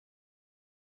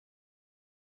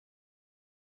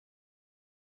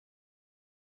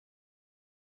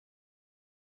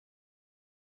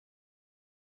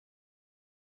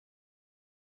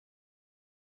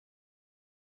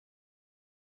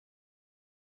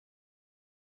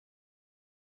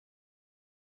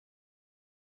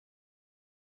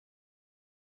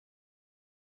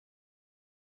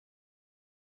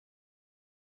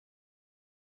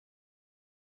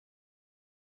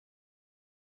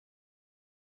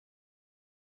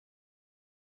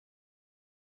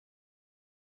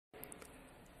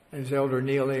as Elder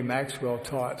Neil A. Maxwell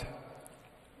taught.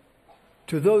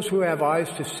 To those who have eyes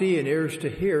to see and ears to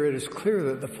hear, it is clear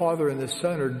that the Father and the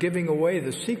Son are giving away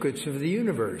the secrets of the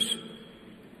universe.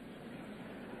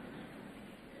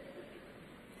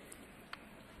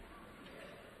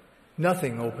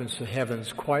 Nothing opens the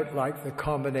heavens quite like the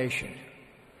combination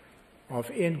of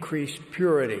increased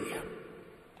purity,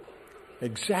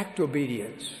 exact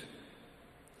obedience,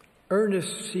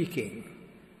 earnest seeking,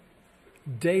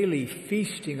 daily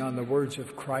feasting on the words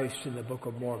of Christ in the Book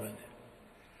of Mormon,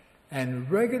 and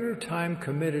regular time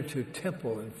committed to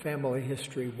temple and family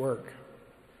history work.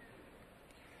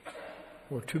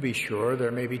 Well, to be sure,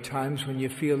 there may be times when you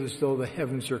feel as though the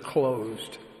heavens are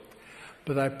closed.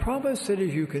 But I promise that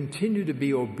as you continue to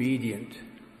be obedient,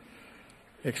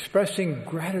 expressing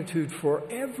gratitude for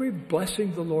every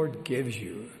blessing the Lord gives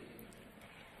you,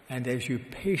 and as you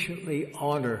patiently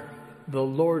honor the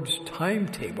Lord's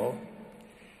timetable,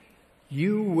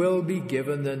 you will be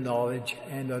given the knowledge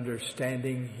and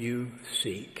understanding you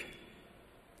seek.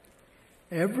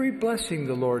 Every blessing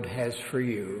the Lord has for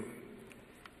you,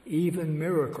 even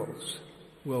miracles,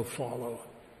 will follow.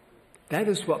 That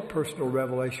is what personal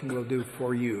revelation will do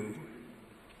for you.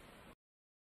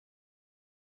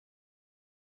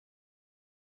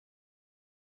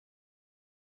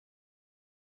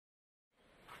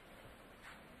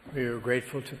 We are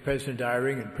grateful to President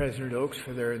Eyring and President Oakes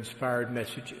for their inspired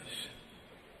messages,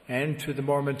 and to the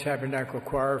Mormon Tabernacle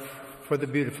Choir for the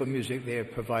beautiful music they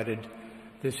have provided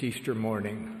this Easter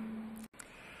morning.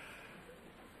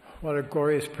 What a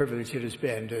glorious privilege it has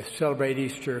been to celebrate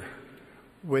Easter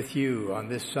with you on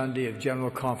this Sunday of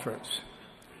General Conference.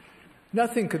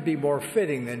 Nothing could be more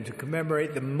fitting than to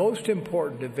commemorate the most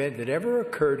important event that ever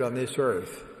occurred on this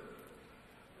earth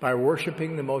by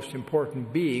worshiping the most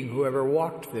important being who ever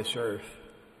walked this earth.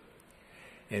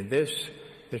 In this,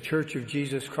 the Church of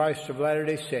Jesus Christ of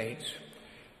Latter-day Saints,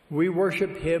 we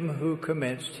worship him who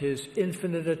commenced his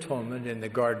infinite atonement in the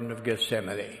Garden of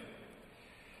Gethsemane.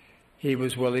 He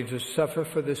was willing to suffer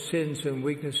for the sins and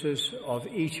weaknesses of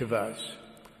each of us,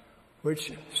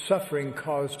 which suffering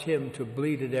caused him to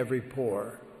bleed at every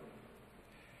pore.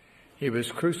 He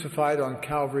was crucified on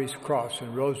Calvary's cross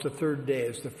and rose the third day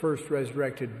as the first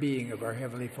resurrected being of our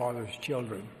Heavenly Father's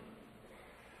children.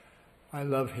 I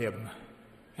love him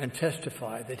and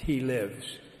testify that he lives.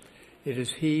 It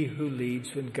is he who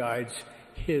leads and guides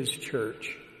his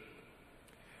church.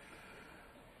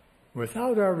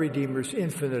 Without our Redeemer's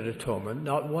infinite atonement,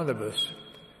 not one of us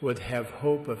would have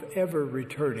hope of ever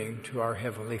returning to our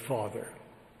Heavenly Father.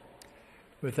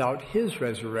 Without his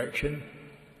resurrection,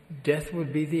 death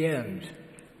would be the end.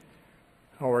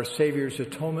 Our Savior's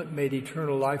atonement made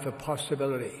eternal life a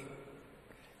possibility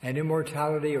and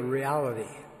immortality a reality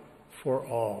for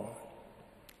all.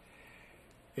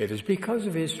 It is because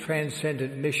of his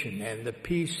transcendent mission and the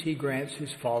peace he grants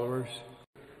his followers.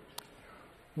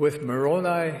 With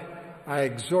Moroni, I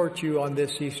exhort you on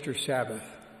this Easter Sabbath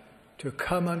to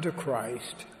come unto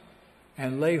Christ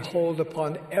and lay hold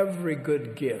upon every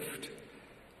good gift,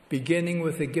 beginning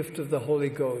with the gift of the Holy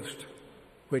Ghost,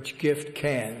 which gift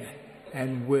can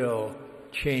and will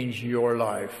change your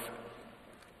life.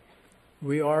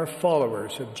 We are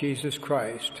followers of Jesus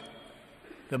Christ.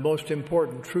 The most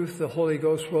important truth the Holy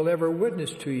Ghost will ever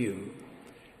witness to you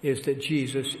is that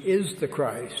Jesus is the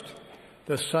Christ,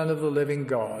 the Son of the living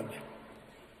God.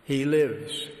 He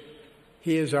lives.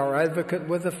 He is our advocate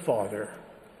with the Father,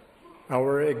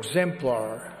 our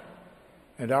exemplar,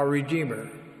 and our Redeemer.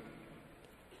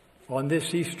 On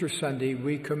this Easter Sunday,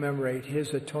 we commemorate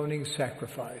his atoning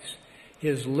sacrifice,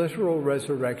 his literal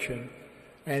resurrection,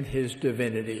 and his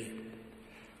divinity.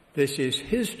 This is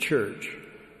his church,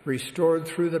 restored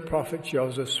through the prophet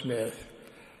Joseph Smith.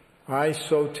 I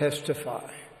so testify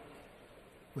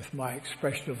with my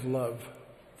expression of love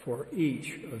for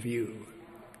each of you.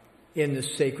 In the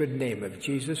sacred name of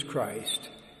Jesus Christ,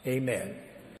 amen.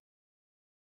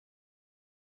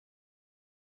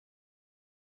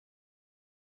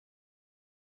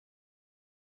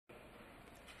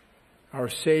 Our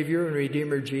Savior and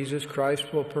Redeemer Jesus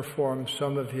Christ will perform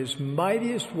some of his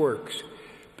mightiest works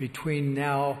between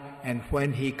now and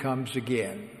when he comes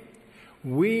again.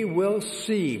 We will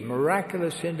see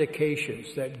miraculous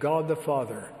indications that God the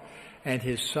Father and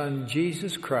his Son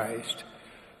Jesus Christ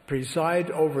preside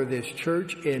over this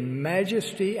church in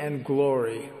majesty and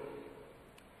glory.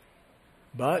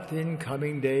 But in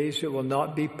coming days, it will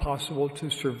not be possible to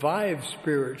survive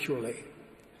spiritually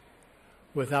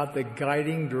without the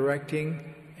guiding,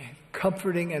 directing, and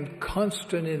comforting and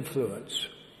constant influence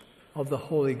of the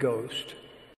Holy Ghost.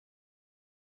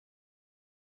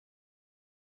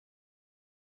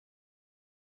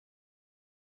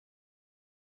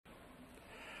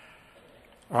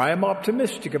 I am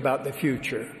optimistic about the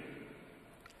future.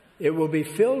 It will be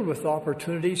filled with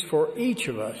opportunities for each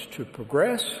of us to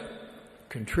progress,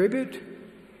 contribute,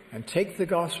 and take the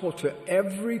gospel to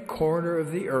every corner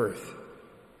of the earth.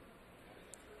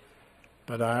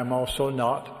 But I am also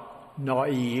not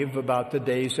naive about the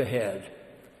days ahead.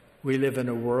 We live in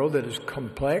a world that is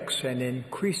complex and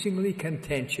increasingly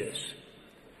contentious.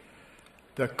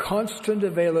 The constant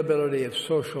availability of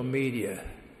social media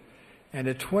and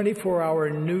a 24-hour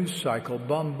news cycle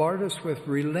bombard us with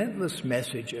relentless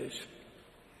messages.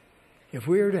 If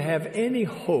we are to have any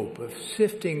hope of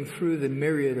sifting through the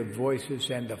myriad of voices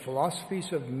and the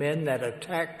philosophies of men that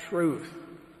attack truth,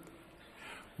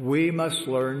 we must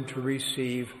learn to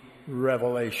receive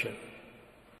revelation.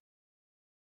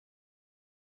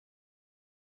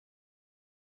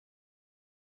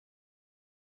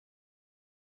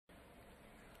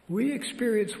 We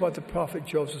experience what the prophet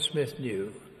Joseph Smith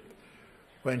knew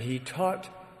when he taught,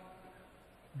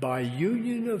 by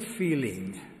union of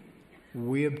feeling,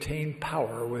 we obtain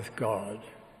power with God.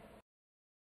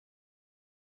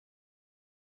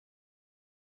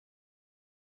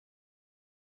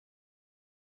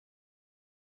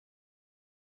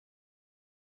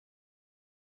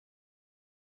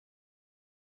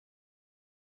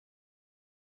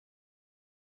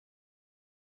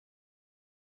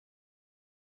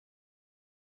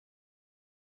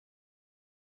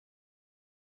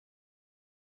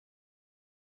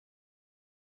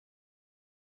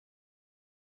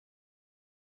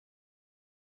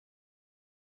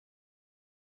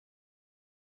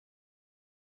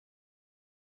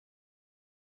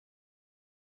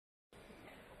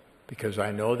 Because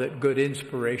I know that good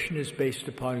inspiration is based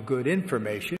upon good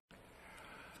information.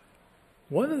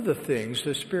 One of the things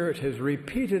the Spirit has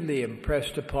repeatedly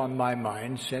impressed upon my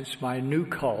mind since my new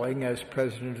calling as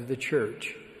president of the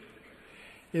church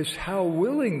is how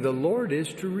willing the Lord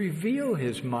is to reveal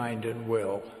His mind and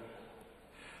will.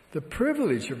 The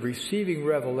privilege of receiving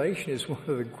revelation is one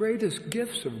of the greatest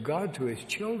gifts of God to His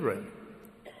children.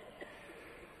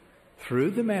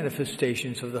 Through the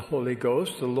manifestations of the Holy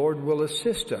Ghost, the Lord will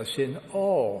assist us in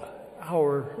all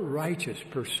our righteous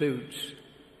pursuits.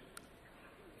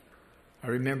 I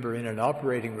remember in an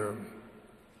operating room,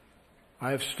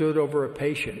 I have stood over a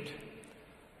patient,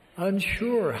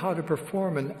 unsure how to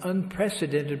perform an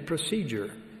unprecedented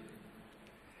procedure,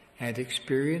 and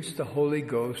experienced the Holy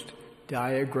Ghost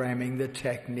diagramming the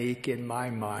technique in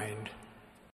my mind.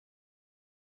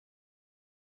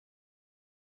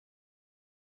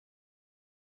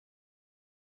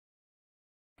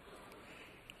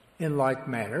 In like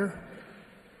manner,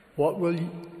 what will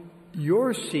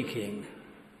your seeking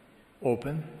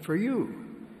open for you?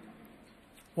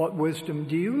 What wisdom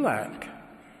do you lack?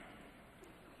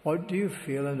 What do you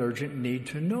feel an urgent need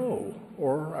to know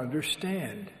or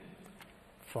understand?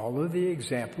 Follow the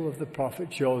example of the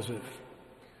prophet Joseph.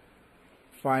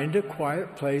 Find a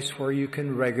quiet place where you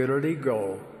can regularly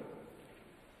go.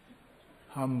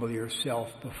 Humble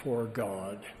yourself before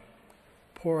God.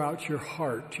 Pour out your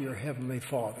heart to your Heavenly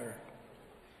Father.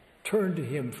 Turn to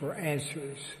Him for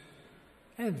answers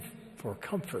and for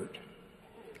comfort.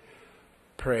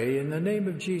 Pray in the name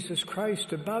of Jesus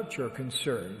Christ about your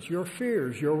concerns, your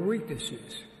fears, your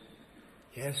weaknesses.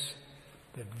 Yes,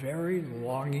 the very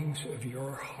longings of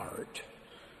your heart.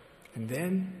 And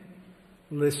then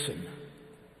listen.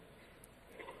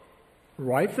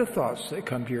 Write the thoughts that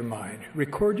come to your mind.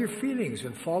 Record your feelings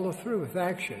and follow through with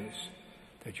actions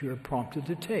that you are prompted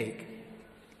to take.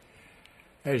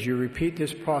 As you repeat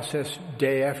this process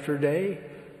day after day,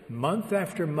 month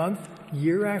after month,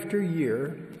 year after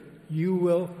year, you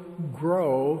will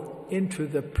grow into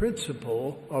the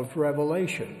principle of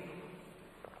revelation.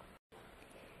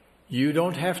 You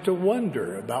don't have to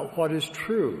wonder about what is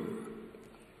true.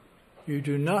 You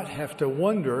do not have to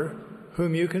wonder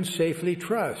whom you can safely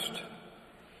trust.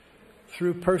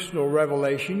 Through personal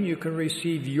revelation, you can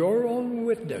receive your own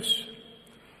witness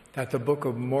that the Book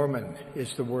of Mormon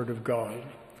is the Word of God,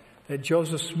 that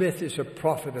Joseph Smith is a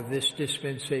prophet of this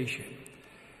dispensation,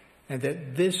 and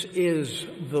that this is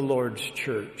the Lord's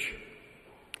church.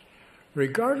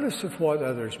 Regardless of what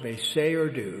others may say or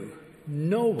do,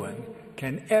 no one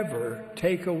can ever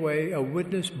take away a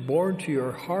witness born to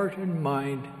your heart and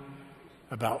mind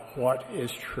about what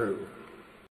is true.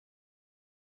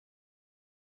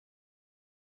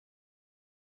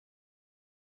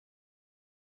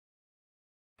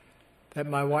 That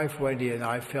my wife Wendy and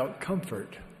I felt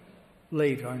comfort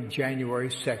late on January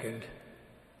 2nd,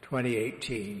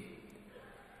 2018,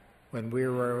 when we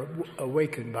were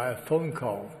awakened by a phone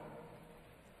call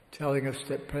telling us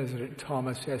that President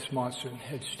Thomas S. Monson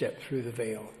had stepped through the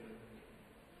veil.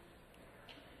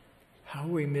 How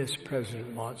we miss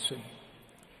President Monson.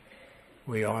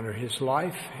 We honor his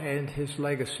life and his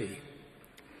legacy.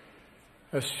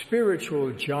 A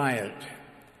spiritual giant,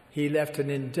 he left an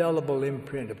indelible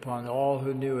imprint upon all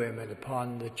who knew him and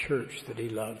upon the church that he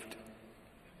loved.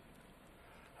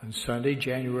 On Sunday,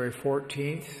 January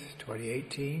 14th,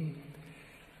 2018,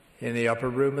 in the upper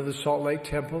room of the Salt Lake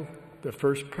Temple, the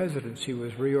First Presidency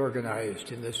was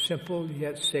reorganized in the simple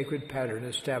yet sacred pattern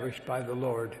established by the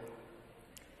Lord.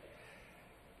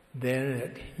 Then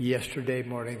at yesterday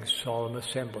morning's solemn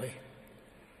assembly,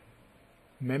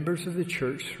 members of the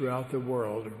church throughout the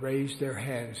world raised their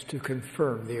hands to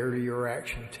confirm the earlier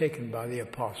action taken by the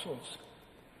apostles.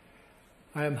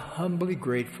 I am humbly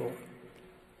grateful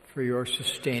for your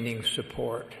sustaining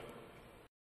support.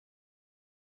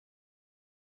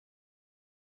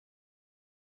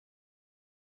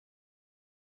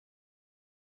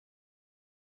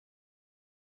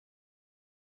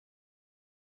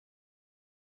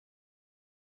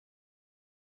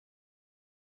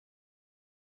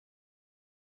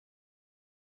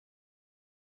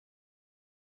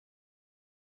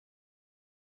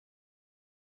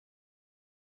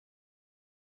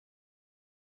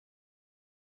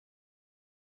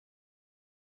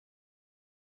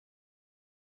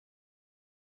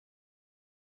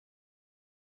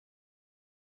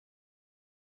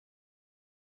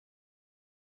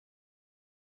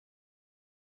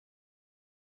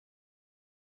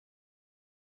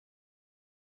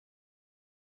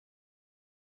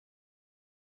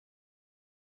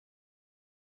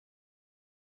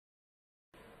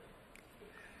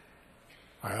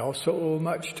 I also owe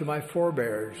much to my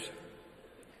forebears.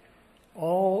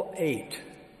 All 8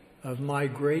 of my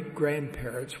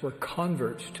great-grandparents were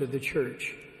converts to the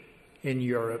church in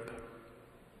Europe.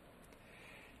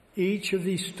 Each of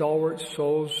these stalwart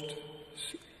souls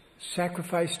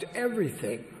sacrificed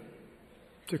everything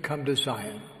to come to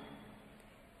Zion.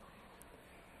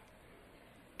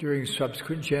 During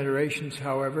subsequent generations,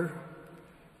 however,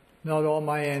 not all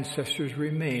my ancestors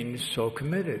remained so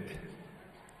committed.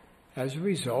 As a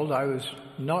result, I was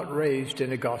not raised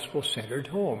in a gospel-centered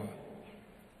home.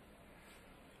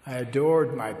 I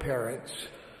adored my parents.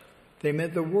 They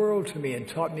meant the world to me and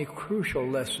taught me crucial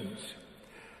lessons.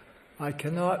 I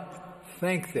cannot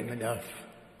thank them enough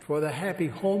for the happy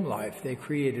home life they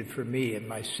created for me and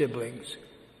my siblings.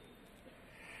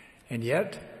 And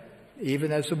yet,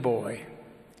 even as a boy,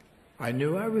 I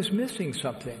knew I was missing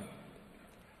something.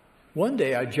 One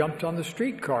day I jumped on the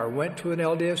streetcar, went to an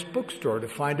LDS bookstore to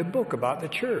find a book about the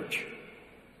church.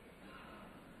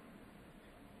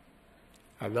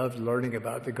 I loved learning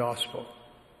about the gospel.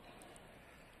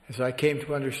 As I came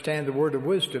to understand the word of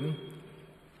wisdom,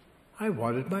 I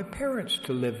wanted my parents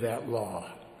to live that law.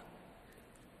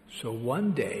 So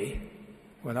one day,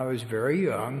 when I was very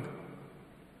young,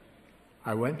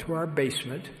 I went to our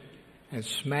basement and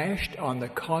smashed on the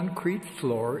concrete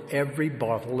floor every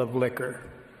bottle of liquor.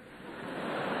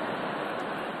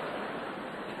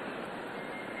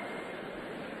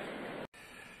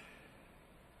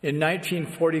 In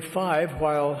 1945,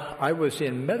 while I was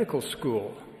in medical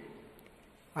school,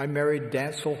 I married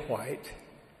Dancel White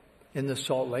in the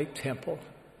Salt Lake Temple.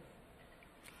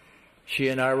 She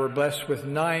and I were blessed with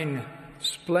 9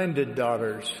 splendid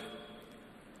daughters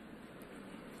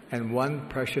and 1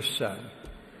 precious son.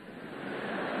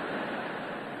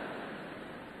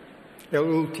 El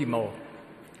último.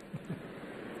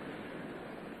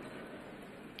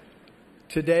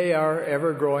 Today, our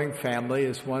ever-growing family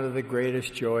is one of the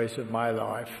greatest joys of my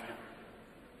life.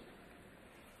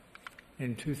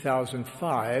 In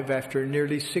 2005, after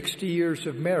nearly 60 years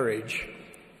of marriage,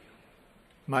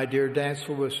 my dear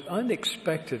Dancel was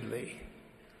unexpectedly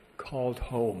called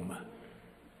home.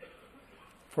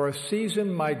 For a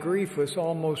season, my grief was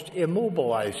almost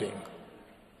immobilizing.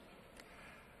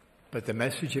 But the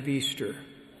message of Easter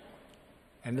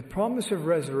and the promise of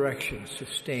resurrection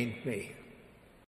sustained me.